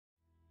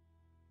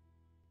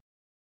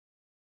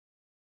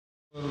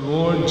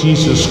Lord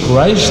Jesus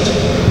Christ,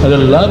 and the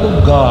love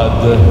of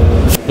God,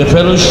 the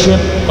fellowship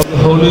of the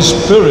Holy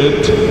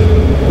Spirit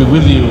be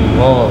with you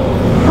all.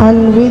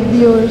 And with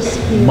your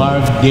spirit.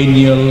 Mark,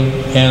 Daniel,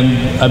 and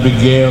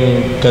Abigail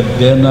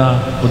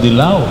Cadena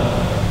Odilao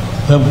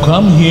have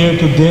come here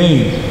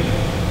today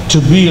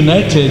to be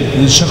united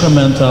in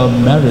sacramental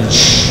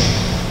marriage.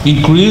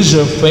 Increase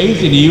their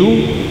faith in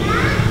you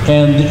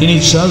and in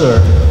each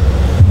other,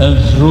 and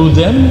through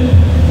them,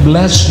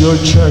 bless your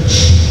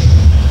church.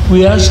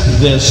 We ask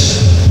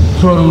this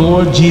through our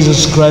Lord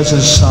Jesus Christ,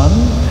 His Son,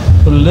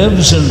 who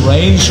lives and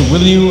reigns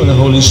with you and the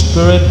Holy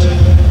Spirit,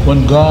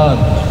 one God,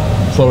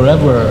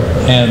 forever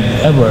and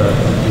ever.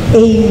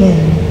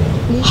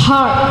 Amen.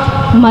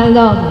 Hark, my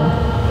lover,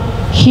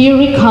 here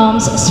he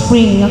comes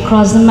spring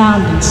across the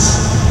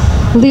mountains,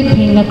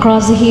 leaping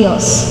across the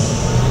hills.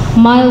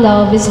 My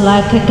love is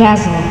like a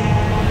gazelle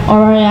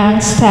or a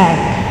young stag.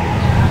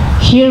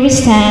 Here we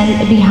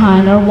stand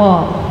behind our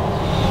wall,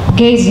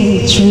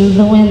 gazing through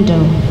the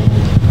window,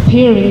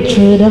 peering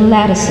through the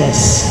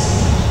lattices.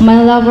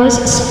 My lovers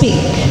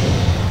speak.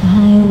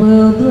 I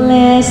will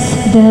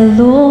bless the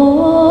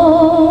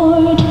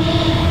Lord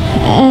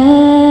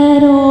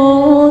at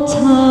all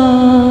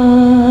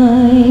times.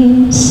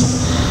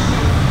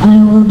 I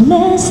will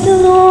bless the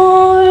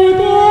Lord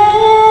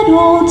at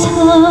all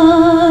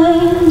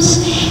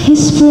times.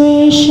 His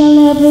praise shall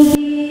ever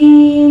be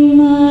in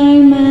my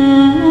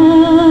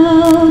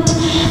mouth.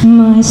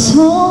 My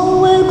soul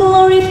will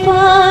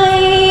glorify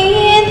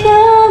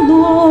the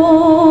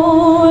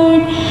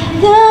Lord,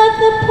 that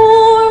the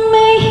poor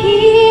may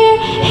hear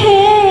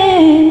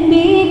and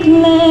be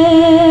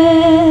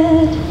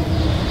glad.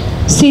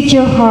 Set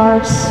your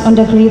hearts on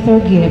the greater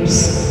gifts.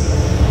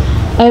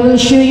 I will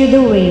show you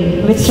the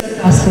way which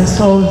surpasses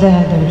all the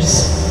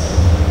others.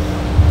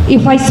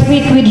 If I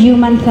speak with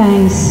human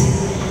thanks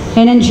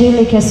and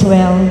angelic as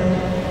well,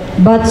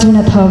 but do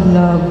not have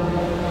love,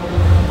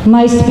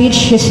 my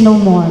speech is no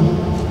more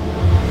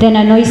than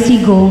a noisy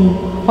gong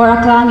or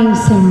a clanging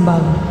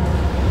cymbal.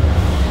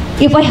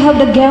 If I have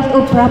the gift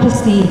of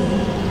prophecy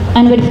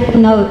and with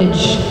full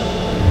knowledge,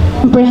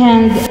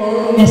 comprehend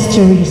all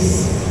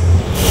mysteries.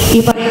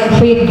 If I have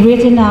faith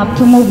great enough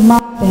to move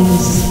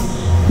mountains,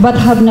 but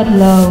have not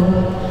love,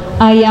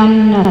 I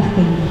am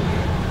nothing.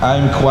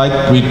 I'm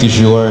quite pretty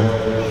sure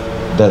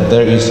that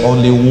there is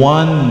only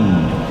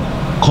one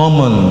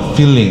common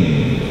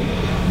feeling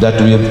that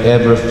we have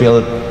ever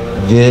felt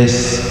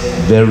this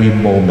very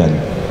moment,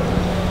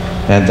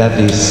 and that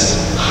is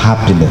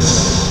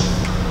happiness,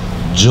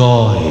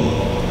 joy,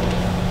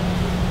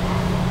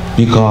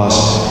 because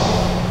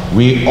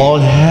we all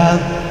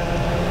have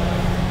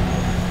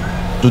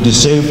to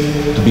deserve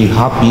to be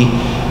happy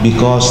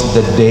because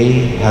the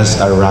day has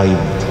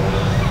arrived,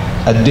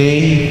 a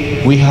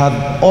day we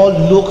have all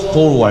looked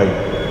forward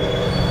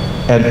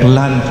and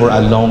planned for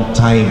a long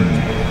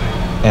time.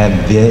 And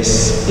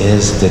this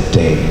is the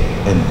day,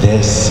 and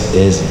this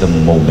is the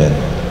moment.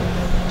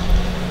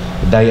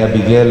 Day,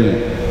 Abigail,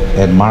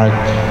 and Mark,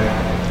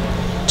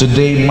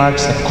 today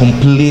marks a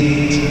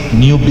complete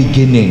new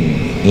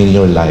beginning in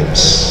your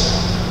lives.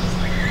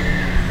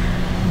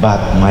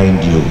 But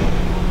mind you,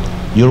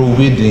 your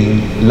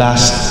wedding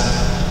lasts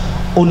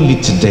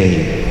only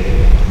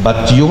today,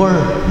 but your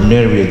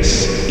marriage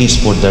is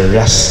for the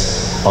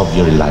rest of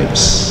your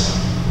lives.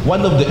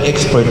 One of the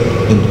experts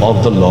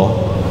of the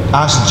law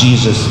asked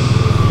Jesus,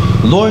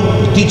 Lord,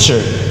 teacher,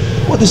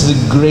 what is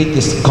the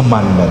greatest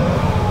commandment?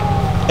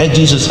 And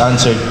Jesus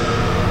answered,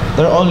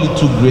 there are only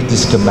two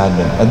greatest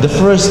commandments. And the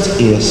first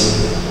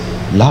is,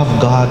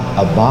 love God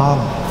above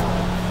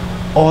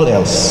all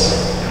else,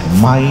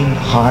 mind,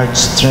 heart,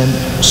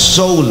 strength,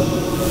 soul.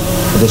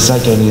 And the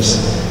second is,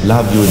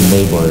 love your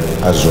neighbor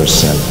as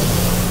yourself.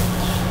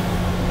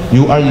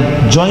 You are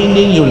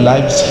joining your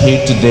lives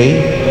here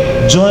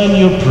today. Join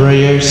your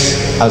prayers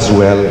as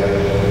well.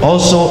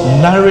 Also,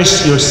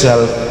 nourish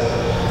yourself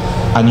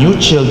and your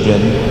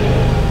children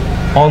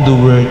on the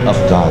Word of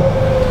God.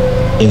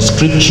 In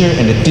Scripture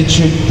and the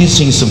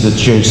teachings of the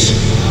church,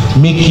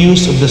 make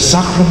use of the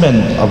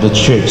sacrament of the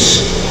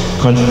church.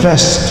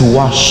 Confess to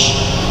wash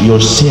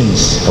your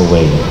sins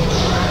away.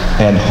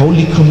 And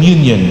Holy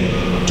Communion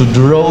to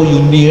draw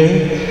you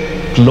near,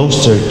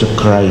 closer to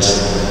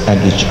Christ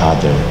and each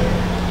other.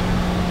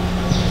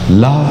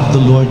 Love the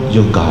Lord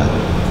your God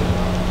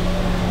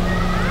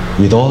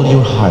with all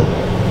your heart,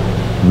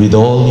 with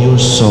all your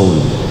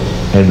soul,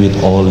 and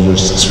with all your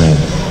strength.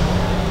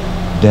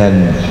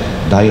 Then,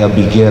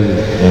 Abigail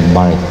and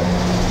Mark,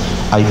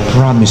 I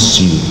promise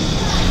you,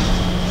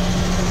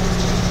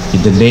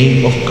 in the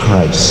name of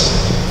Christ,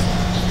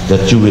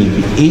 that you will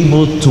be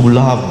able to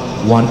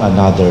love one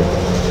another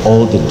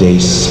all the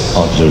days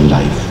of your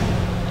life.